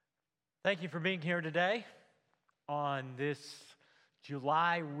Thank you for being here today on this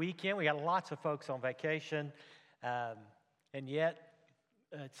July weekend. We got lots of folks on vacation, and yet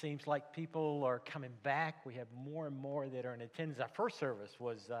it seems like people are coming back. We have more and more that are in attendance. Our first service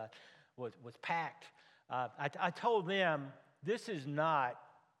was packed. I told them this is not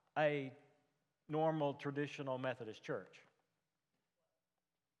a normal traditional Methodist church.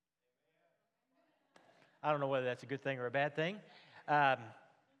 I don't know whether that's a good thing or a bad thing.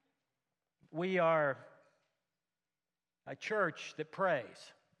 We are a church that prays.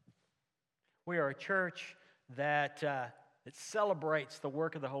 We are a church that celebrates the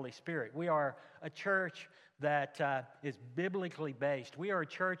work of the Holy Spirit. We are a church that is biblically based. We are a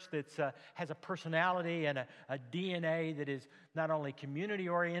church that has a personality and a DNA that is not only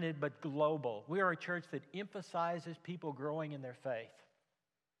community-oriented but global. We are a church that emphasizes people growing in their faith.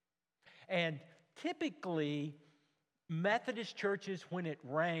 And typically, Methodist churches, when it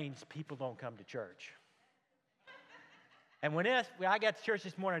rains, people don't come to church. And when I got to church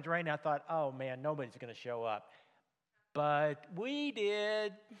this morning, it rained, I thought, oh man, nobody's going to show up. But we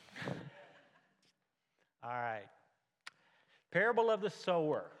did. All right. Parable of the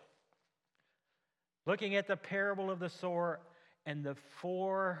sower. Looking at the parable of the sower and the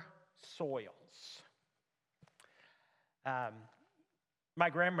four soils. My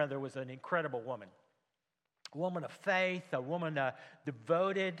grandmother was an incredible woman. A woman of faith, a woman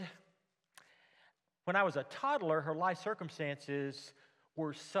devoted. When I was a toddler, her life circumstances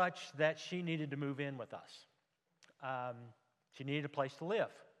were such that she needed to move in with us. She needed a place to live.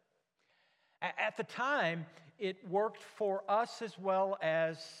 At the time, it worked for us as well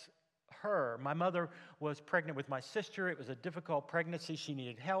as her. My mother was pregnant with my sister. It was a difficult pregnancy. She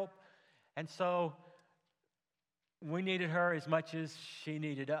needed help. And so we needed her as much as she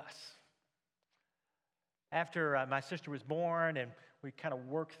needed us. After my sister was born and we kind of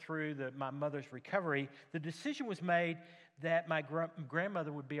worked through my mother's recovery, the decision was made that my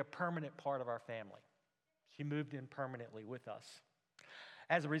grandmother would be a permanent part of our family. She moved in permanently with us.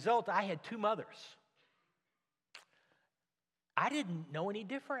 As a result, I had two mothers. I didn't know any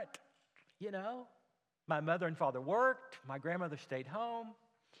different, you know. My mother and father worked. My grandmother stayed home.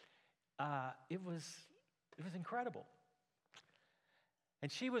 It was incredible.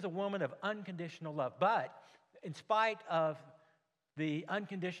 And she was a woman of unconditional love. But in spite of the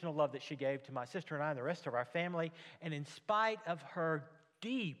unconditional love that she gave to my sister and I and the rest of our family, and in spite of her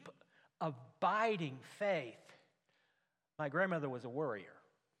deep, abiding faith, my grandmother was a worrier.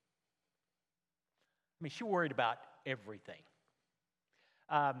 I mean, she worried about everything.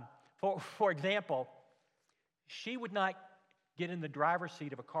 For example, she would not get in the driver's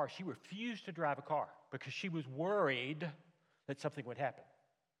seat of a car. She refused to drive a car because she was worried that something would happen.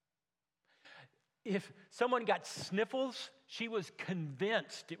 If someone got sniffles, she was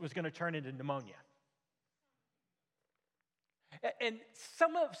convinced it was going to turn into pneumonia. And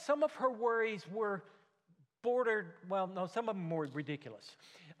some of her worries were some of them were ridiculous.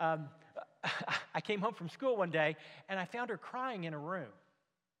 I came home from school one day, and I found her crying in a room.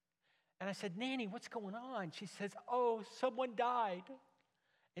 And I said, Nanny, what's going on? She says, oh, someone died.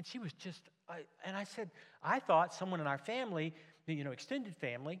 And she was just, and I said, I thought someone in our family, extended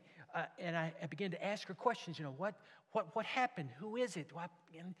family, and I began to ask her questions, what happened? Who is it?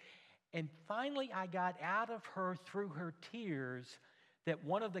 And finally I got out of her through her tears that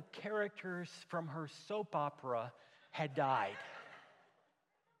one of the characters from her soap opera had died.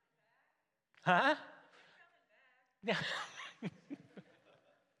 Huh?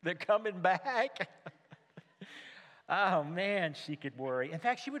 They're coming back? Oh, man, she could worry. In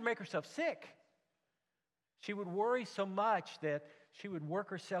fact, she would make herself sick. She would worry so much that she would work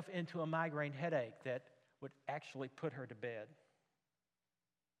herself into a migraine headache that would actually put her to bed.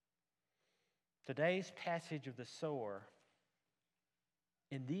 Today's passage of the sower,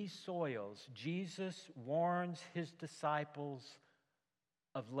 in these soils, Jesus warns his disciples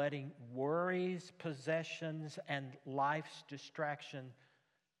of letting worries, possessions, and life's distraction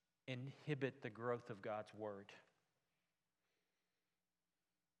inhibit the growth of God's word.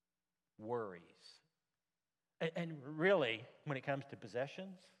 Worries. And really, when it comes to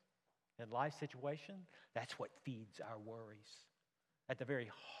possessions and life situation, that's what feeds our worries. At the very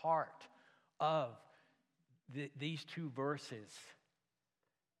heart of these two verses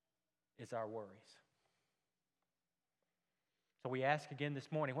is our worries. So we ask again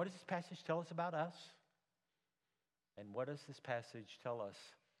this morning, what does this passage tell us about us? And what does this passage tell us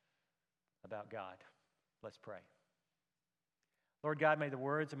about God? Let's pray. Lord God, may the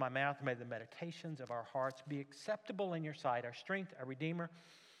words of my mouth, may the meditations of our hearts be acceptable in your sight, our strength, our Redeemer.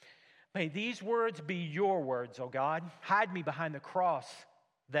 May these words be your words, O God. Hide me behind the cross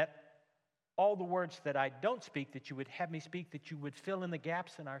that all the words that I don't speak, that you would have me speak, that you would fill in the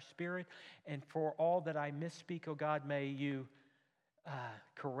gaps in our spirit. And for all that I misspeak, O God, may you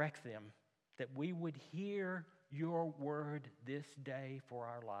correct them, that we would hear your word this day for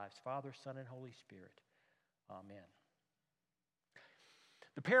our lives. Father, Son, and Holy Spirit. Amen.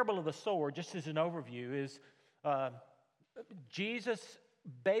 The parable of the sower, just as an overview, is Jesus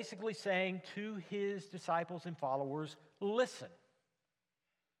basically saying to his disciples and followers, listen,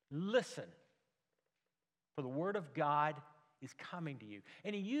 for the word of God is coming to you.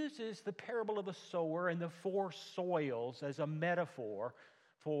 And he uses the parable of the sower and the four soils as a metaphor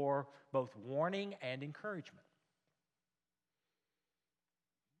for both warning and encouragement.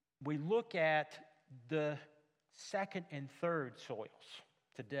 We look at the second and third soils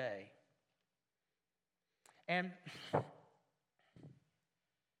today. And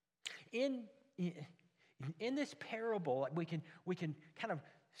in this parable, we can kind of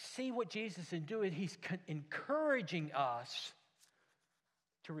see what Jesus is doing. He's encouraging us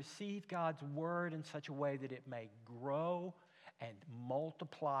to receive God's word in such a way that it may grow and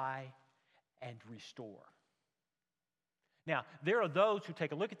multiply and restore. Now, there are those who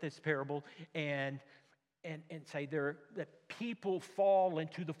take a look at this parable and say that people fall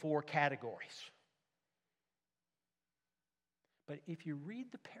into the four categories. But if you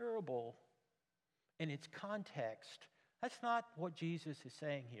read the parable in its context, that's not what Jesus is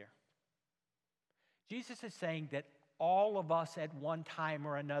saying here. Jesus is saying that all of us at one time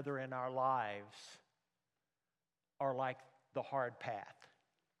or another in our lives are like the hard path,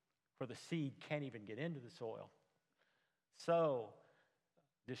 where the seed can't even get into the soil. So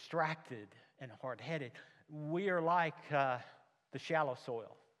distracted and hard-headed. We are like the shallow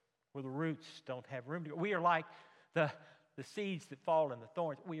soil, where the roots don't have room to go. We are like the seeds that fall in the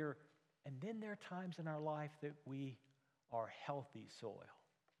thorns. And then there are times in our life that we are healthy soil,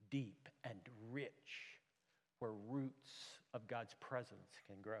 deep and rich, where roots of God's presence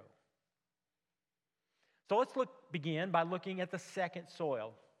can grow. So let's begin by looking at the second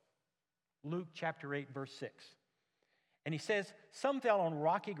soil. Luke chapter 8, verse 6. And he says, some fell on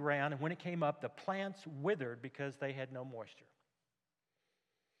rocky ground, and when it came up, the plants withered because they had no moisture.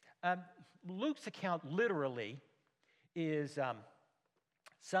 Luke's account literally is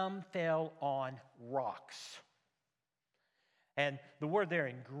some fell on rocks. And the word there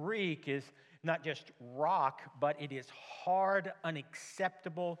in Greek is not just rock, but it is hard,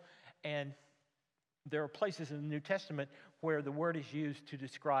 unacceptable, and there are places in the New Testament where the word is used to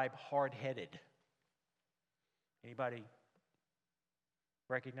describe hard-headed. Anybody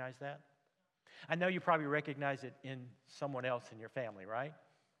recognize that? I know you probably recognize it in someone else in your family, right?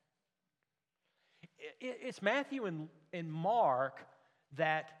 It's Matthew and Mark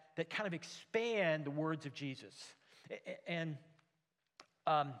that kind of expand the words of Jesus. And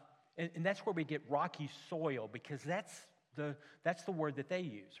that's where we get rocky soil, because that's the word that they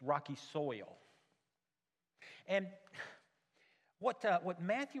use, rocky soil. And what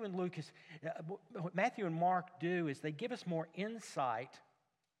Matthew and what Matthew and Mark do is they give us more insight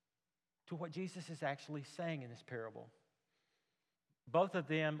to what Jesus is actually saying in this parable. Both of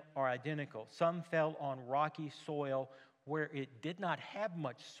them are identical. Some fell on rocky soil where it did not have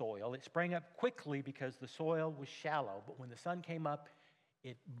much soil. It sprang up quickly because the soil was shallow, but when the sun came up,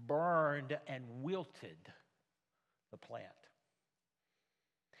 it burned and wilted the plant.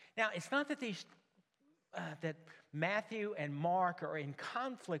 Now, it's not that that Matthew and Mark are in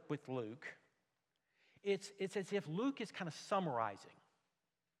conflict with Luke. It's as if Luke is kind of summarizing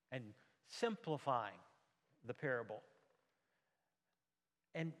and simplifying the parable.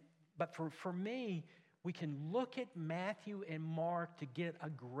 But for me, we can look at Matthew and Mark to get a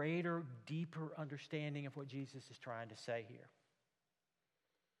greater, deeper understanding of what Jesus is trying to say here.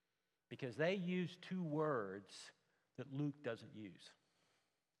 Because they use two words that Luke doesn't use.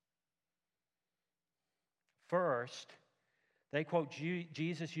 First, they quote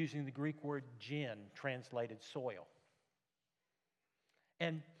Jesus using the Greek word gen, translated soil.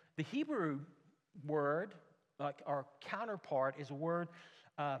 And the Hebrew word, like our counterpart, is a word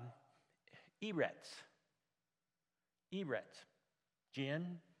eretz. Eretz.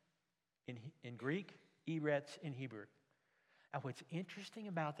 Gen in Greek, eretz in Hebrew. And what's interesting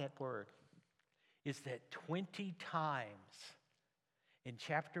about that word is that 20 times in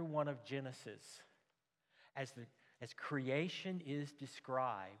chapter 1 of Genesis, as creation is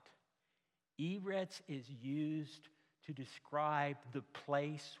described, eretz is used to describe the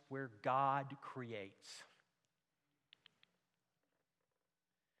place where God creates.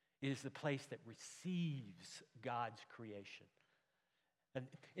 It is the place that receives God's creation. And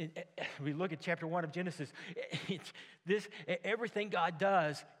we look at chapter 1 of Genesis. Everything God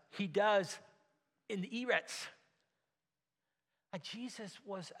does, He does in the Eretz. Jesus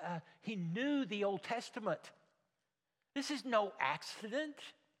he knew the Old Testament. This is no accident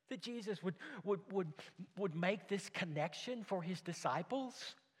that Jesus would make this connection for his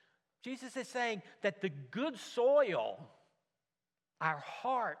disciples. Jesus is saying that the good soil, our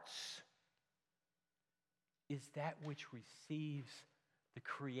hearts, is that which receives the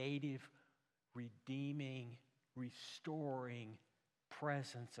creative, redeeming, restoring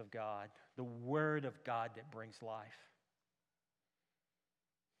presence of God, the Word of God that brings life.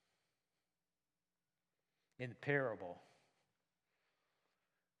 In the parable,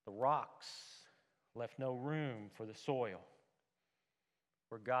 the rocks left no room for the soil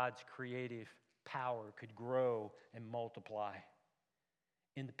where God's creative power could grow and multiply.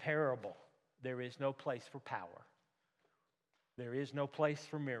 In the parable, there is no place for power. There is no place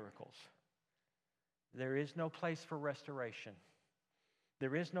for miracles. There is no place for restoration.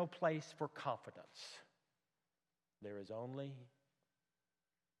 There is no place for confidence. There is only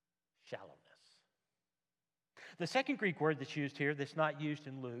shallowness. The second Greek word that's used here, that's not used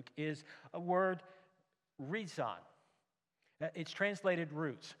in Luke, is a word rhizon. It's translated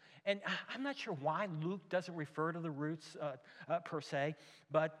roots. And I'm not sure why Luke doesn't refer to the roots per se,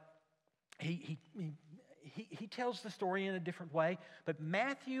 but he tells the story in a different way. But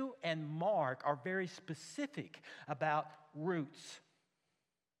Matthew and Mark are very specific about roots.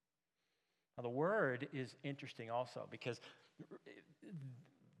 Now, the word is interesting also because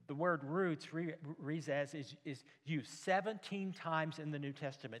the word roots, rhizaz, is used 17 times in the New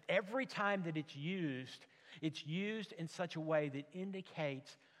Testament. Every time that it's used in such a way that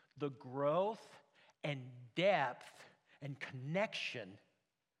indicates the growth and depth and connection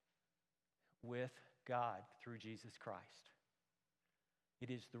with God through Jesus Christ. It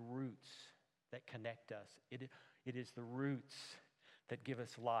is the roots that connect us. It is the roots that give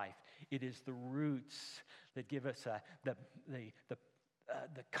us life. It is the roots that give us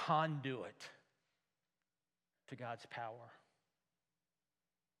the conduit to God's power.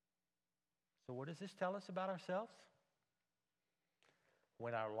 So what does this tell us about ourselves?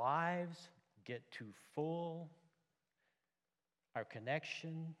 When our lives get too full, our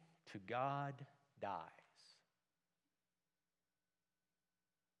connection to God dies.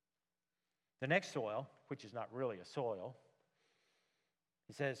 The next soil, which is not really a soil,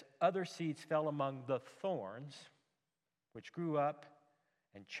 he says, other seeds fell among the thorns, which grew up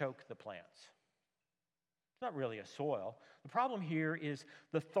and choked the plants. It's not really a soil. The problem here is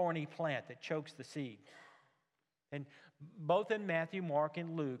the thorny plant that chokes the seed. And both in Matthew, Mark,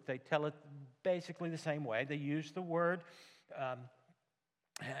 and Luke, they tell it basically the same way. They use the word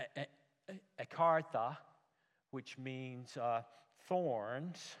akartha, which means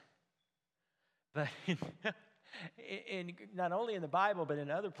thorns. But in not only in the Bible, but in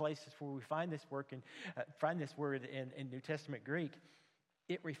other places where we find this word in New Testament Greek,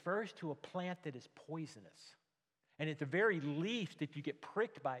 it refers to a plant that is poisonous. And at the very least, if you get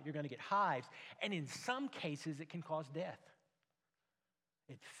pricked by it, you're going to get hives. And in some cases, it can cause death.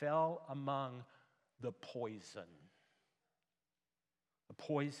 It fell among the poison, a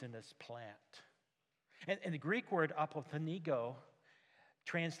poisonous plant. And the Greek word apothenigo,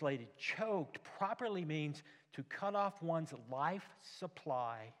 translated choked, properly means to cut off one's life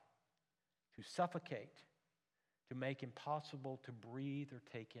supply, to suffocate, to make impossible to breathe or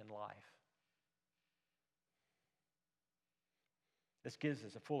take in life. This gives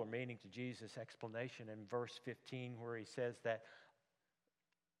us a fuller meaning to Jesus' explanation in verse 15, where he says that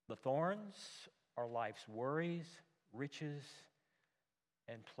the thorns are life's worries, riches,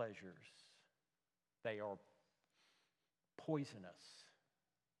 and pleasures. They are poisonous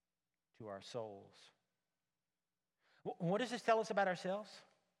to our souls. What does this tell us about ourselves?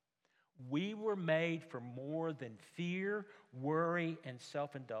 We were made for more than fear, worry, and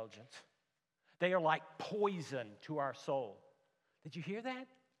self-indulgence. They are like poison to our soul. Did you hear that?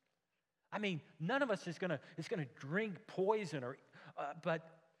 I mean, none of us is going to drink poison,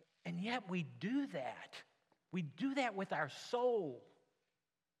 and yet we do that. We do that with our soul.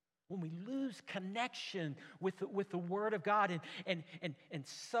 When we lose connection with the Word of God and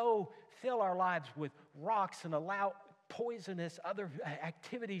so fill our lives with rocks and allow poisonous other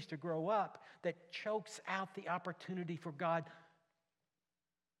activities to grow up that chokes out the opportunity for God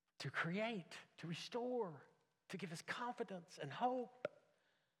to create, to restore, to give us confidence and hope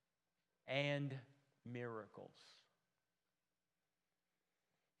and miracles.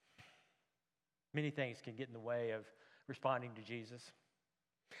 Many things can get in the way of responding to Jesus.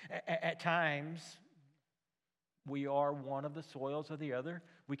 At times, we are one of the soils of the other.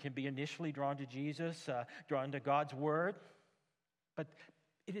 We can be initially drawn to Jesus, drawn to God's Word. But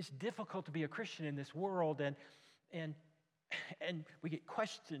it is difficult to be a Christian in this world, and we get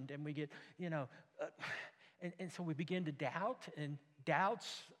questioned, and we get, and so we begin to doubt, and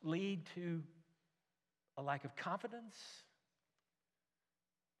doubts lead to a lack of confidence,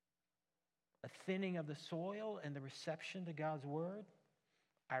 a thinning of the soil and the reception to God's word.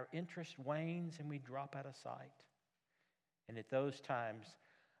 Our interest wanes and we drop out of sight. And at those times,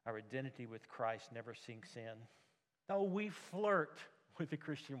 our identity with Christ never sinks in. Though we flirt with the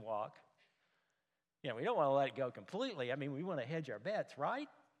Christian walk, we don't want to let it go completely. I mean, we want to hedge our bets, right?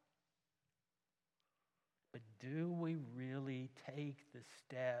 But do we really take the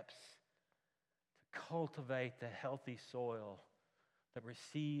steps to cultivate the healthy soil that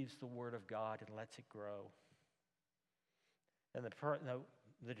receives the Word of God and lets it grow? And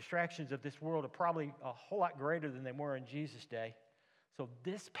the distractions of this world are probably a whole lot greater than they were in Jesus' day. So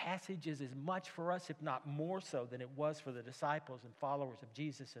this passage is as much for us, if not more so, than it was for the disciples and followers of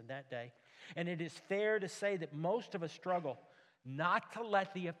Jesus in that day. And it is fair to say that most of us struggle not to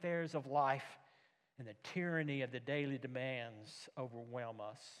let the affairs of life and the tyranny of the daily demands overwhelm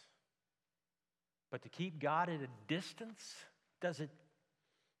us. But to keep God at a distance doesn't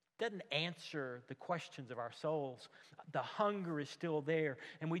answer the questions of our souls. The hunger is still there,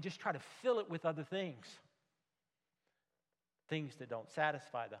 and we just try to fill it with other things that don't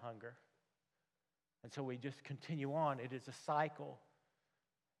satisfy the hunger. And so we just continue on. It is a cycle,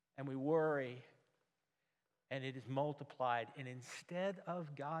 and we worry, and it is multiplied. And instead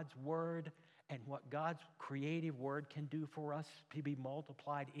of God's word and what God's creative word can do for us to be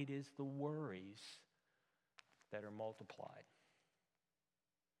multiplied, it is the worries that are multiplied.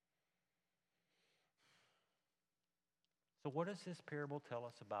 So what does this parable tell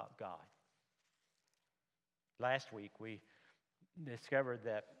us about God? Last week we discovered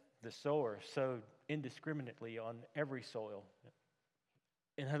that the sower sowed indiscriminately on every soil.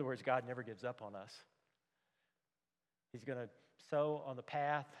 In other words, God never gives up on us. He's going to sow on the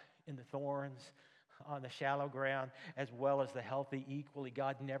path, in the thorns, on the shallow ground, as well as the healthy equally.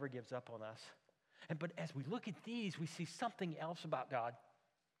 God never gives up on us. But as we look at these, we see something else about God.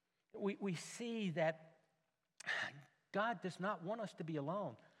 We see that God does not want us to be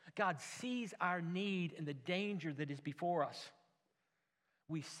alone. God sees our need and the danger that is before us.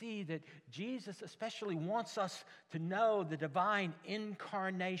 We see that Jesus especially wants us to know the divine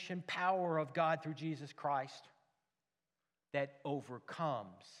incarnation power of God through Jesus Christ that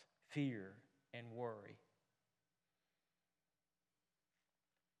overcomes fear and worry.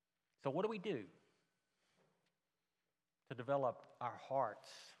 So what do we do to develop our hearts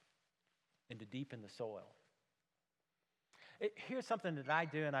and to deepen the soil? Here's something that I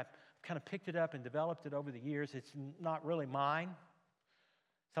do, and I've kind of picked it up and developed it over the years. It's not really mine.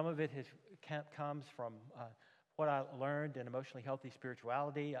 Some of it comes from what I learned in emotionally healthy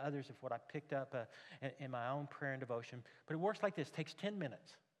spirituality. Others of what I picked up in my own prayer and devotion. But it works like this. It takes 10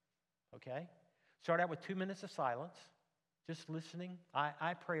 minutes, okay? Start out with 2 minutes of silence, just listening.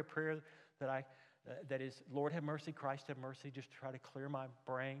 I pray a prayer that is, Lord, have mercy, Christ, have mercy, just to try to clear my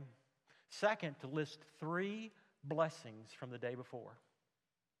brain. Second, to list 3 blessings from the day before.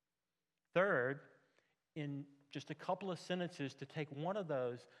 Third, in just a couple of sentences, to take one of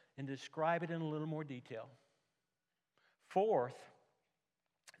those and describe it in a little more detail. Fourth,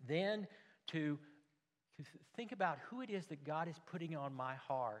 then to think about who it is that God is putting on my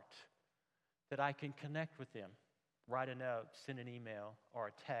heart that I can connect with them. Write a note, send an email or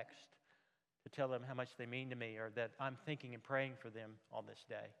a text to tell them how much they mean to me or that I'm thinking and praying for them on this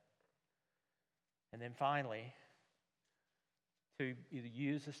day. And then finally, to either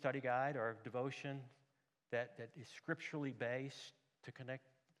use a study guide or a devotion that is scripturally based to connect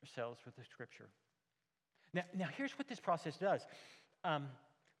ourselves with the Scripture. Now here's what this process does.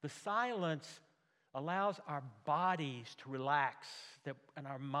 The silence allows our bodies to relax and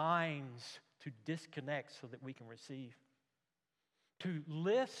our minds to disconnect so that we can receive. To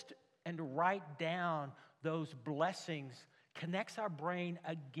list and to write down those blessings connects our brain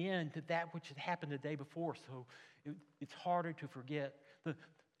again to that which had happened the day before, so it's harder to forget.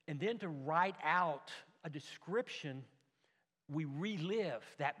 And then to write out a description, we relive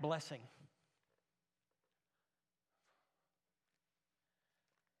that blessing.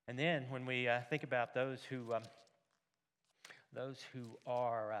 And then when we think about those who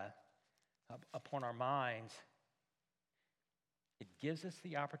are upon our minds, it gives us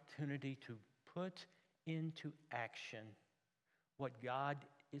the opportunity to put into action what God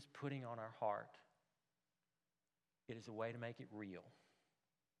is putting on our heart. It is a way to make it real.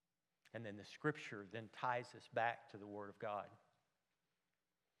 And then the Scripture then ties us back to the Word of God.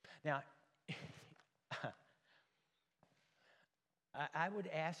 Now, I would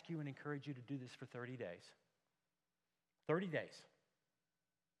ask you and encourage you to do this for 30 days. 30 days.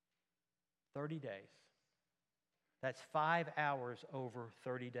 30 days. That's 5 hours over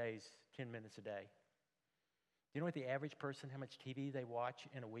 30 days, 10 minutes a day. Do you know what the average person, how much TV they watch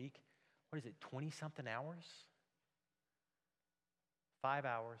in a week? What is it, 20-something hours? 5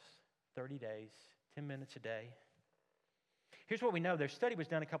 hours, 30 days, 10 minutes a day. Here's what we know. Their study was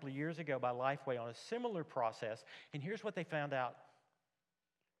done a couple of years ago by Lifeway on a similar process, and here's what they found out.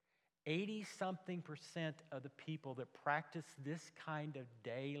 80-something% of the people that practice this kind of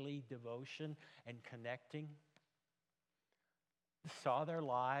daily devotion and connecting saw their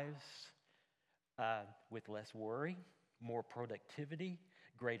lives with less worry, more productivity,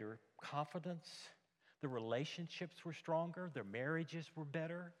 greater confidence. The relationships were stronger. Their marriages were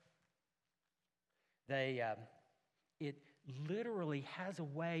better. It literally has a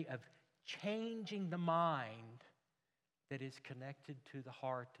way of changing the mind that is connected to the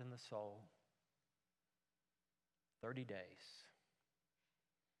heart and the soul. 30 days.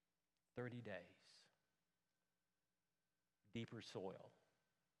 30 days. Deeper soil.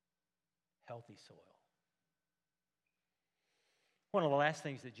 Healthy soil. One of the last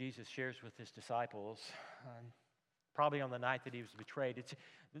things that Jesus shares with his disciples, probably on the night that he was betrayed,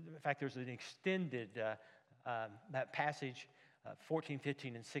 in fact, there's an extended that passage, 14,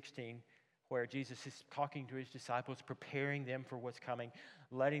 15, and 16, where Jesus is talking to his disciples, preparing them for what's coming,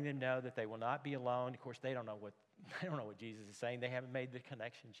 letting them know that they will not be alone. Of course, they don't know what Jesus is saying. They haven't made the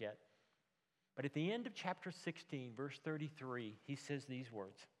connections yet. But at the end of chapter 16, verse 33, he says these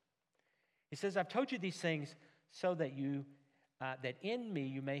words. He says, I've told you these things so that that in me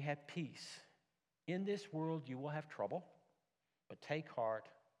you may have peace. In this world you will have trouble, but take heart,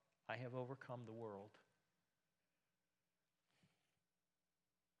 I have overcome the world.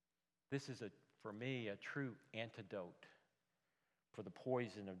 This is, for me, a true antidote for the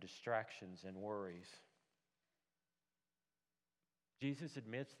poison of distractions and worries. Jesus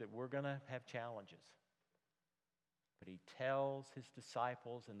admits that we're going to have challenges. But he tells his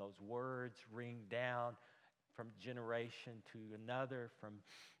disciples, and those words ring down from generation to another,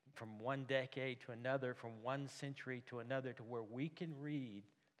 from one decade to another, from one century to another, to where we can read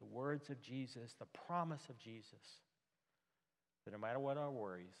the words of Jesus, the promise of Jesus, that no matter what our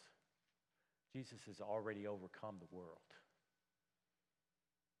worries, Jesus has already overcome the world.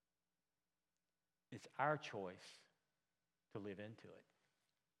 It's our choice to live into it.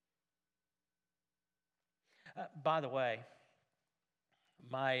 By the way,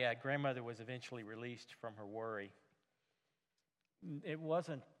 my grandmother was eventually released from her worry. It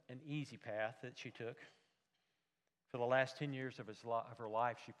wasn't an easy path that she took. For the last 10 years of her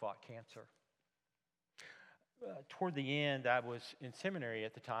life, she fought cancer. Toward the end, I was in seminary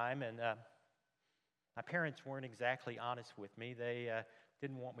at the time, and my parents weren't exactly honest with me. They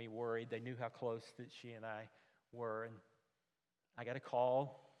didn't want me worried. They knew how close that she and I were. And I got a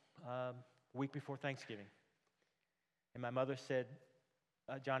call a week before Thanksgiving. And my mother said,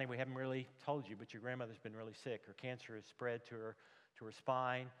 Johnny, we haven't really told you, but your grandmother's been really sick. Her cancer has spread to her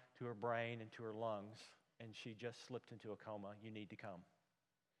spine, to her brain, and to her lungs. And she just slipped into a coma. You need to come.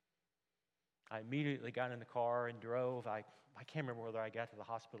 I immediately got in the car and drove. I can't remember whether I got to the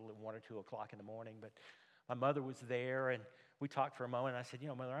hospital at 1 or 2 o'clock in the morning, but my mother was there, and we talked for a moment. And I said,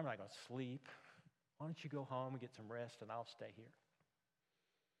 Mother, I'm not going to sleep. Why don't you go home and get some rest, and I'll stay here.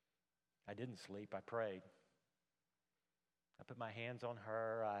 I didn't sleep. I prayed. I put my hands on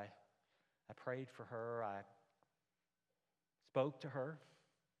her. I prayed for her. I spoke to her.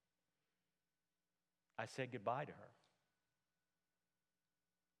 I said goodbye to her.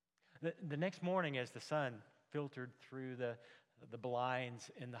 The next morning, as the sun filtered through the blinds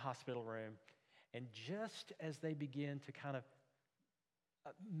in the hospital room, and just as they began to kind of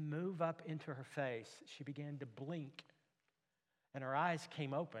move up into her face, she began to blink. And her eyes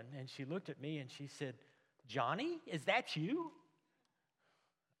came open, and she looked at me and she said, Johnny, is that you?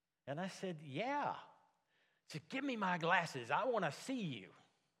 And I said, yeah. She said, give me my glasses. I want to see you.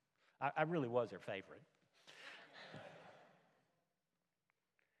 I really was her favorite.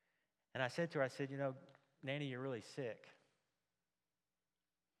 And I said to her, Nanny, you're really sick.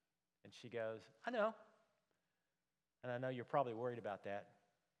 And she goes, I know. And I know you're probably worried about that.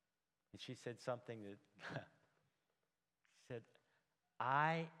 And she said something that, she said,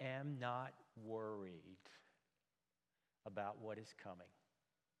 I am not worried about what is coming.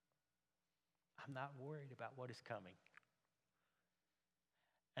 I'm not worried about what is coming.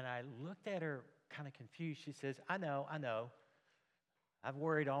 And I looked at her kind of confused. She says, I know. I've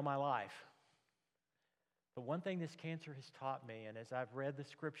worried all my life. The one thing this cancer has taught me, and as I've read the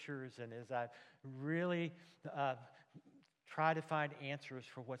scriptures and as I've really try to find answers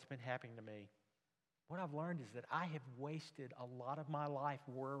for what's been happening to me. What I've learned is that I have wasted a lot of my life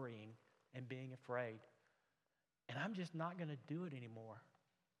worrying and being afraid. And I'm just not going to do it anymore.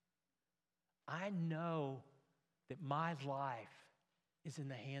 I know that my life is in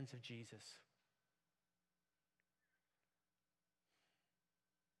the hands of Jesus.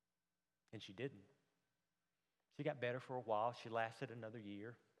 And she didn't. She got better for a while. She lasted another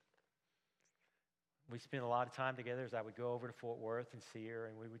year. We spent a lot of time together as I would go over to Fort Worth and see her,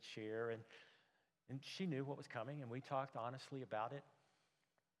 and we would share. And she knew what was coming, and we talked honestly about it.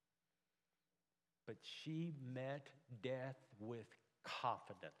 But she met death with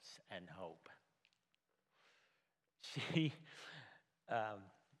confidence and hope.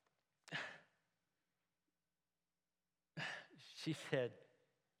 She said,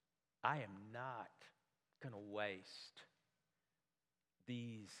 I am not going to waste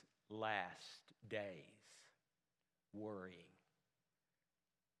these last days worrying.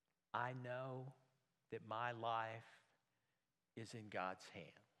 I know that my life is in God's hands.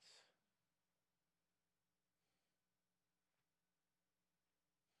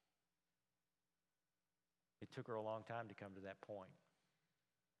 It took her a long time to come to that point.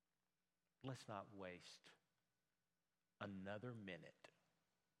 Let's not waste another minute.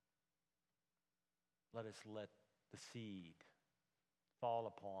 Let us let the seed fall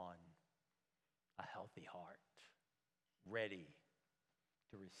upon a healthy heart, ready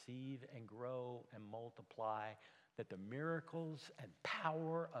to receive and grow and multiply, that the miracles and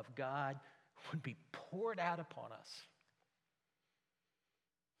power of God would be poured out upon us.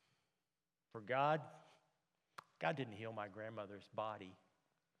 For God didn't heal my grandmother's body,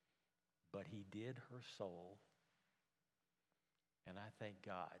 but He did her soul. And I thank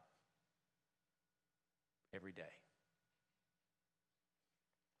God every day.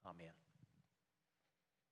 Amen.